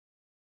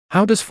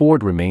How does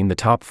Ford remain the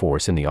top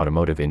force in the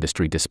automotive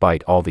industry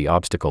despite all the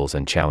obstacles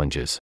and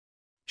challenges?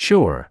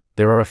 Sure,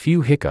 there are a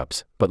few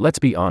hiccups, but let's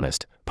be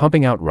honest,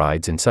 pumping out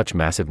rides in such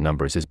massive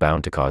numbers is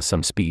bound to cause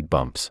some speed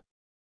bumps.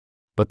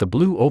 But the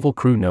Blue Oval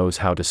crew knows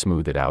how to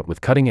smooth it out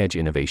with cutting-edge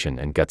innovation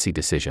and gutsy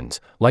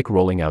decisions, like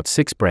rolling out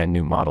 6 brand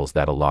new models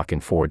that'll lock in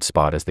Ford's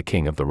spot as the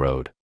king of the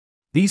road.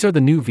 These are the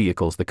new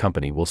vehicles the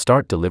company will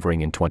start delivering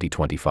in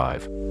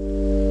 2025.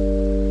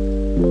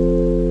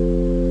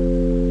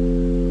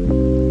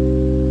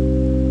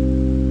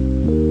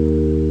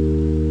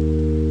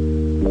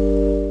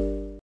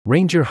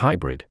 Ranger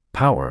Hybrid: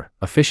 power,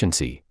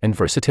 efficiency, and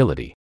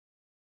versatility.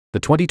 The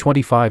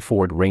 2025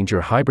 Ford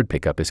Ranger Hybrid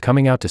pickup is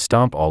coming out to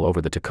stomp all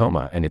over the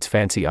Tacoma and its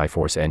fancy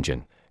iForce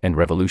engine, and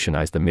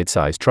revolutionize the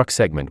mid-size truck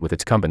segment with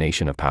its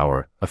combination of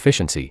power,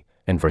 efficiency,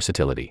 and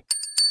versatility.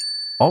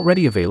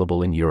 Already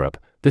available in Europe,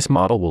 this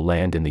model will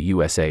land in the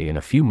USA in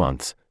a few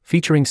months,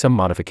 featuring some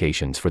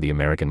modifications for the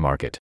American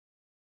market.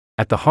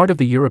 At the heart of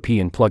the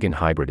European plug-in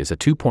hybrid is a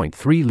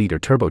 2.3-liter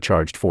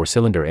turbocharged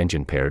 4-cylinder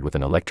engine paired with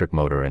an electric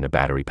motor and a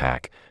battery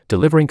pack,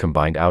 delivering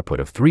combined output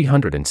of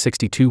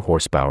 362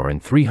 horsepower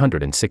and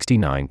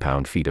 369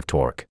 pound-feet of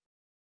torque.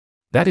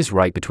 That is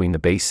right between the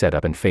base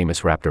setup and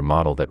famous Raptor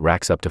model that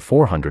racks up to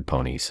 400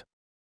 ponies.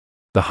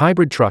 The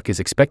hybrid truck is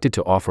expected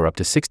to offer up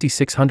to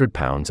 6,600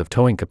 pounds of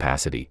towing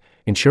capacity,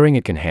 ensuring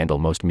it can handle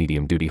most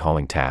medium-duty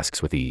hauling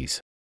tasks with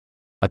ease.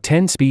 A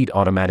 10-speed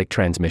automatic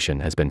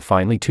transmission has been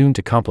finely tuned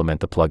to complement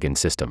the plug-in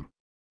system.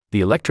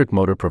 The electric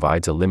motor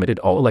provides a limited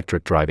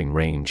all-electric driving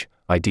range,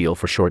 ideal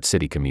for short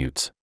city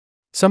commutes.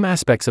 Some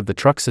aspects of the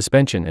truck's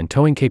suspension and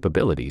towing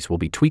capabilities will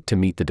be tweaked to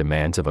meet the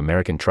demands of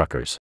American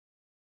truckers.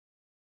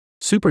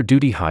 Super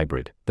Duty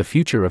Hybrid: the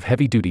future of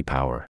heavy-duty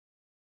power.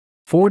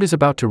 Ford is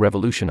about to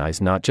revolutionize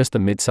not just the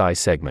mid-size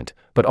segment,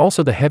 but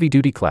also the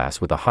heavy-duty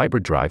class with a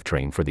hybrid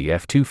drivetrain for the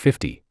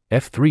F-250,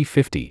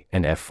 F-350,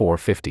 and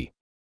F-450.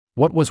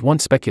 What was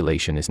once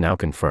speculation is now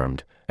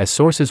confirmed, as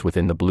sources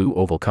within the Blue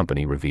Oval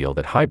Company reveal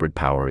that hybrid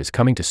power is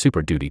coming to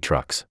Super Duty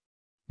trucks.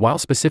 While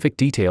specific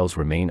details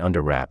remain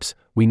under wraps,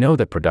 we know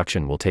that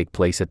production will take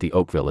place at the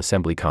Oakville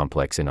Assembly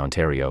Complex in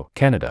Ontario,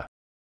 Canada.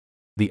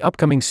 The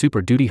upcoming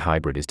Super Duty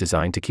Hybrid is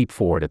designed to keep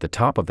Ford at the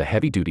top of the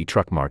heavy-duty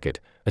truck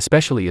market,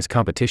 especially as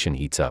competition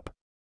heats up.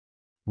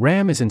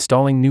 Ram is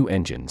installing new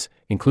engines,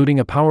 including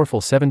a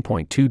powerful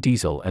 7.2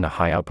 diesel and a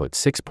high-output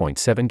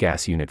 6.7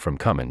 gas unit from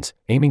Cummins,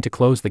 aiming to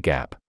close the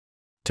gap.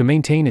 To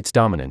maintain its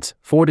dominance,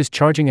 Ford is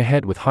charging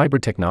ahead with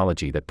hybrid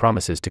technology that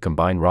promises to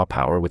combine raw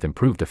power with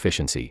improved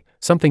efficiency,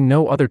 something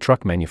no other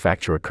truck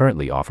manufacturer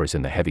currently offers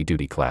in the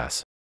heavy-duty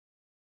class.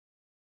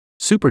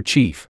 Super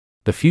Chief: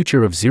 the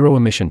future of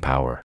zero-emission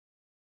power.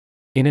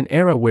 In an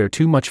era where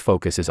too much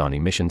focus is on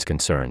emissions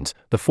concerns,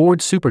 the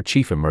Ford Super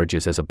Chief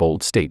emerges as a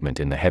bold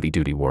statement in the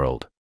heavy-duty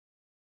world.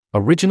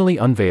 Originally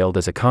unveiled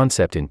as a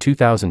concept in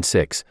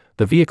 2006,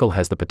 the vehicle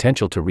has the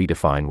potential to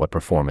redefine what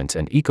performance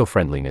and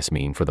eco-friendliness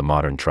mean for the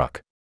modern truck.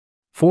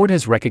 Ford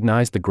has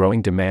recognized the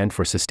growing demand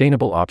for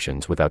sustainable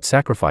options without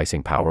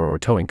sacrificing power or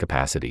towing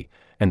capacity,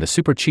 and the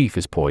Super Chief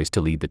is poised to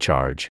lead the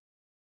charge.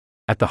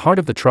 At the heart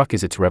of the truck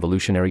is its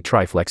revolutionary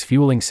Triflex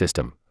fueling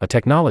system, a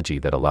technology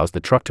that allows the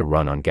truck to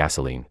run on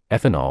gasoline,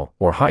 ethanol,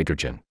 or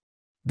hydrogen.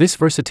 This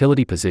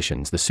versatility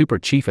positions the Super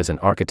Chief as an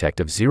architect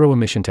of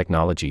zero-emission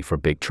technology for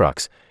big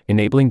trucks,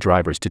 enabling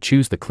drivers to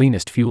choose the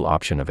cleanest fuel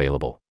option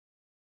available.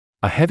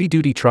 A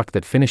heavy-duty truck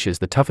that finishes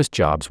the toughest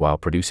jobs while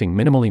producing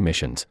minimal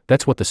emissions,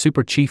 that's what the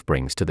Super Chief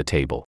brings to the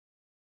table.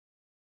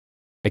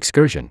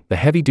 Excursion: the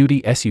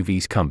heavy-duty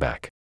SUV's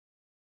comeback.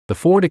 The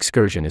Ford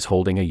Excursion is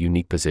holding a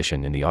unique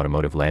position in the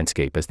automotive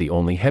landscape as the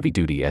only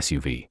heavy-duty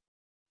SUV.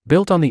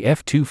 Built on the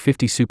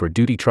F-250 Super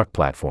Duty truck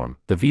platform,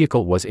 the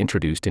vehicle was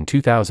introduced in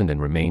 2000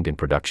 and remained in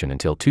production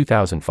until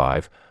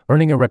 2005,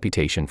 earning a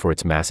reputation for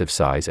its massive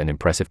size and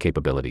impressive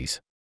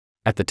capabilities.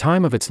 At the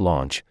time of its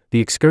launch,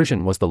 the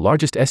Excursion was the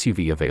largest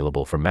SUV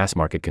available for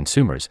mass-market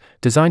consumers,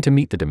 designed to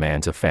meet the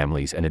demands of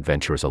families and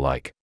adventurers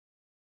alike.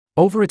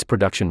 Over its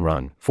production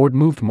run, Ford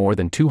moved more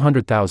than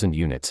 200,000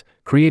 units,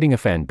 creating a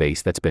fan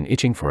base that's been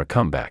itching for a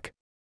comeback.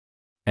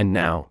 And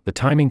now, the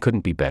timing couldn't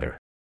be better.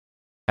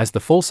 As the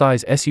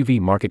full-size SUV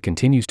market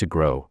continues to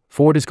grow,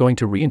 Ford is going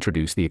to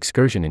reintroduce the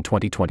Excursion in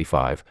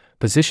 2025,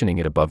 positioning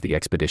it above the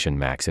Expedition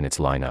Max in its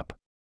lineup.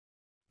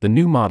 The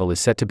new model is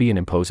set to be an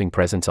imposing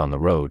presence on the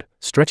road,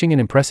 stretching an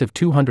impressive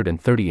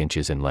 230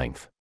 inches in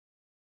length.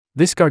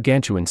 This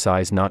gargantuan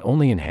size not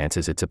only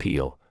enhances its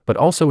appeal, but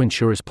also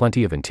ensures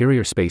plenty of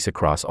interior space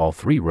across all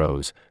 3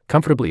 rows,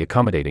 comfortably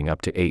accommodating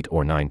up to 8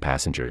 or 9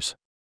 passengers.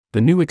 The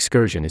new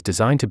Excursion is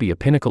designed to be a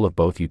pinnacle of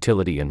both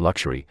utility and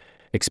luxury,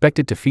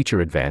 expected to feature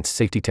advanced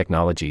safety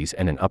technologies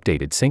and an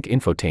updated Sync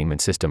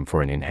infotainment system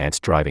for an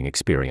enhanced driving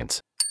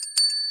experience.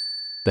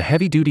 The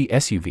heavy-duty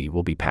SUV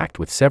will be packed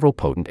with several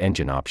potent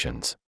engine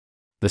options.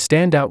 The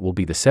standout will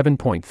be the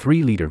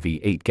 7.3-liter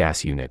V8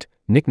 gas unit,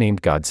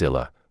 nicknamed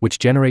Godzilla, which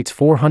generates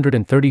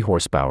 430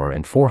 horsepower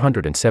and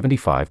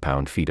 475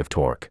 pound-feet of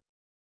torque.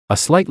 A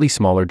slightly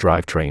smaller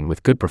drivetrain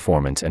with good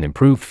performance and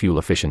improved fuel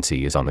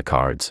efficiency is on the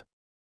cards.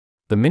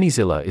 The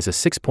Minizilla is a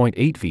 6.8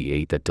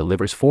 V8 that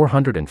delivers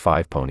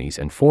 405 ponies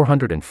and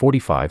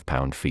 445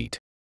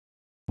 pound-feet.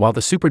 While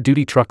the Super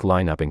Duty truck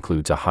lineup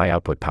includes a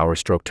high-output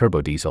Power-Stroke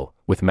turbo diesel,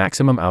 with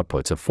maximum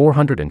outputs of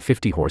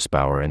 450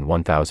 horsepower and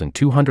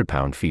 1,200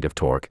 pound-feet of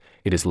torque,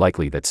 it is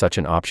likely that such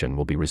an option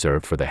will be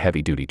reserved for the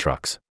heavy-duty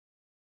trucks.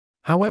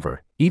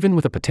 However, even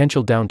with a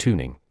potential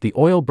down-tuning, the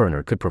oil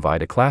burner could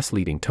provide a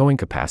class-leading towing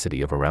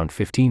capacity of around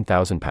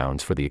 15,000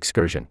 pounds for the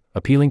Excursion,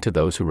 appealing to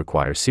those who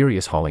require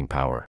serious hauling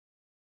power.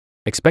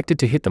 Expected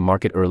to hit the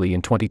market early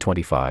in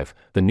 2025,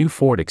 the new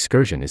Ford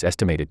Excursion is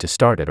estimated to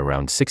start at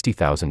around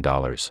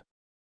 $60,000.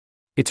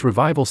 Its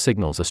revival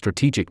signals a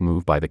strategic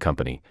move by the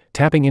company,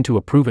 tapping into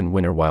a proven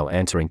winner while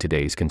answering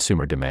today's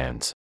consumer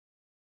demands.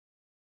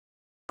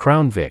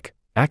 Crown Vic,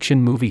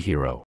 action movie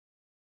hero.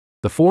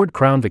 The Ford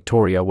Crown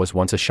Victoria was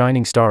once a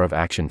shining star of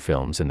action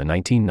films in the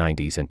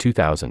 1990s and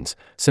 2000s,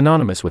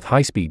 synonymous with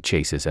high-speed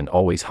chases and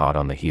always hot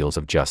on the heels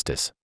of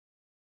justice.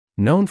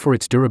 Known for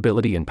its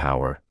durability and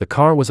power, the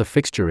car was a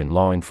fixture in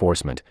law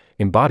enforcement,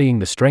 embodying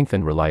the strength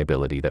and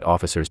reliability that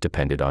officers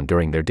depended on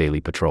during their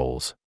daily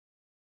patrols.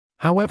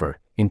 However,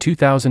 in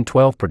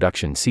 2012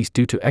 production ceased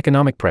due to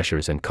economic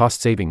pressures and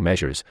cost-saving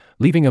measures,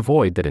 leaving a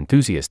void that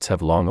enthusiasts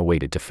have long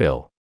awaited to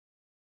fill.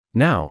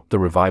 Now, the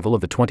revival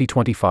of the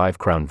 2025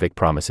 Crown Vic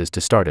promises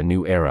to start a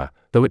new era,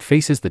 though it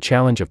faces the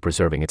challenge of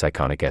preserving its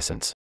iconic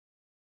essence.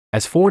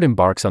 As Ford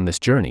embarks on this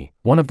journey,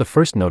 one of the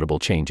first notable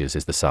changes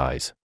is the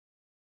size.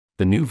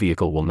 The new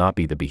vehicle will not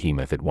be the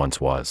behemoth it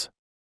once was.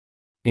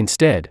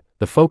 Instead,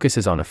 the focus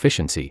is on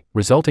efficiency,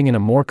 resulting in a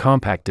more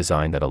compact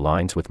design that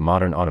aligns with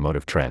modern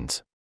automotive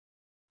trends.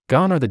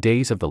 Gone are the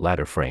days of the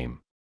ladder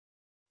frame.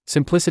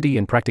 Simplicity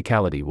and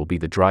practicality will be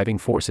the driving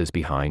forces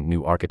behind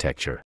new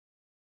architecture.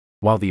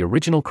 While the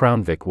original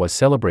Crown Vic was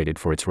celebrated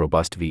for its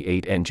robust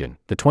V8 engine,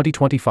 the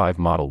 2025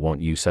 model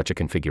won't use such a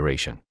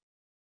configuration.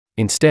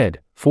 Instead,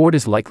 Ford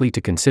is likely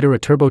to consider a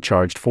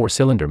turbocharged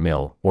four-cylinder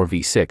mill, or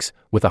V6,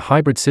 with a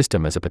hybrid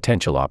system as a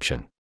potential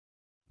option.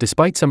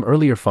 Despite some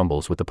earlier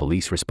fumbles with the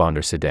police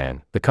responder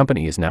sedan, the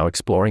company is now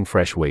exploring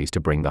fresh ways to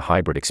bring the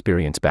hybrid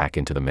experience back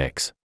into the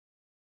mix.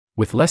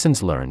 With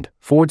lessons learned,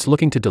 Ford's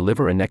looking to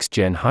deliver a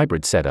next-gen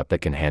hybrid setup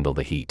that can handle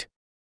the heat.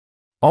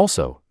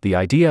 Also, the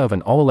idea of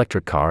an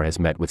all-electric car has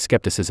met with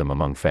skepticism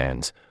among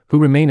fans, who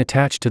remain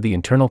attached to the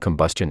internal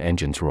combustion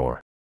engine's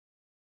roar.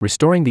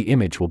 Restoring the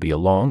image will be a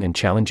long and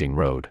challenging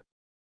road.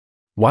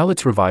 While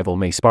its revival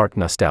may spark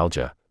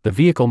nostalgia, the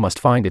vehicle must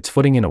find its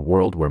footing in a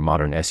world where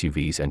modern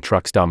SUVs and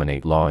trucks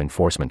dominate law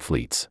enforcement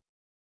fleets.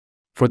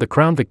 For the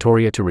Crown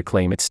Victoria to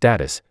reclaim its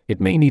status, it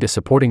may need a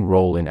supporting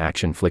role in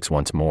action flicks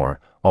once more,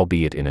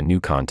 albeit in a new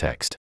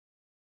context.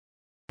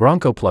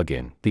 Bronco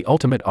Plug-in, the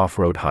ultimate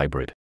off-road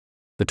hybrid.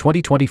 The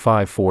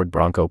 2025 Ford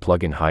Bronco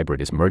plug-in hybrid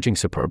is merging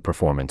superb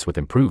performance with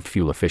improved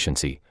fuel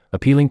efficiency,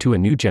 appealing to a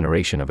new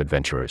generation of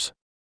adventurers.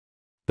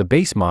 The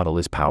base model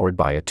is powered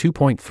by a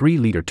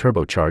 2.3-liter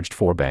turbocharged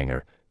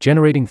four-banger,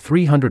 generating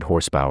 300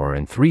 horsepower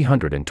and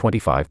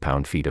 325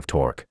 pound-feet of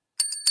torque.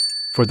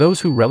 For those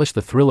who relish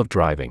the thrill of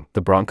driving,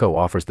 the Bronco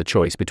offers the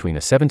choice between a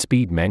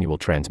 7-speed manual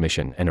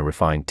transmission and a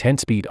refined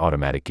 10-speed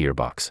automatic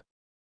gearbox.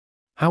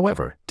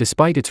 However,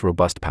 despite its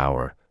robust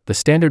power, the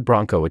standard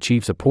Bronco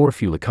achieves a poor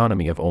fuel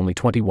economy of only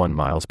 21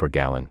 miles per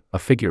gallon, a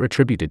figure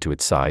attributed to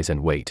its size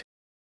and weight.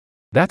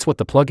 That's what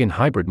the plug-in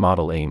hybrid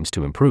model aims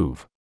to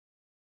improve.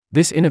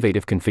 This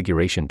innovative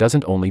configuration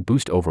doesn't only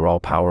boost overall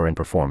power and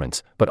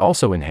performance, but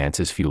also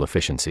enhances fuel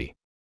efficiency.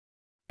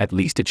 At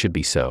least it should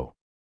be so.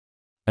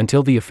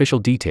 Until the official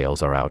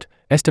details are out,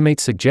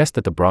 estimates suggest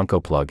that the Bronco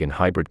plug-in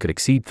hybrid could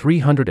exceed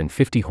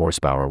 350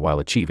 horsepower while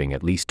achieving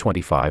at least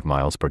 25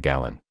 miles per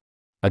gallon.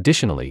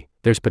 Additionally,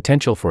 there's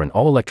potential for an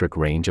all-electric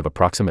range of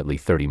approximately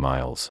 30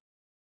 miles.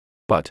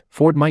 But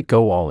Ford might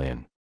go all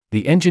in.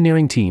 The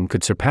engineering team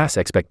could surpass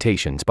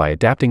expectations by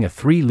adapting a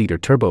 3-liter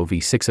turbo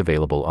V6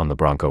 available on the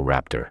Bronco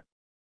Raptor.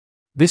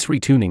 This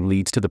retuning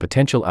leads to the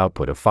potential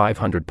output of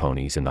 500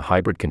 ponies in the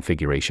hybrid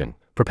configuration,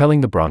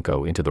 propelling the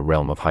Bronco into the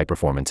realm of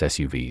high-performance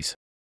SUVs.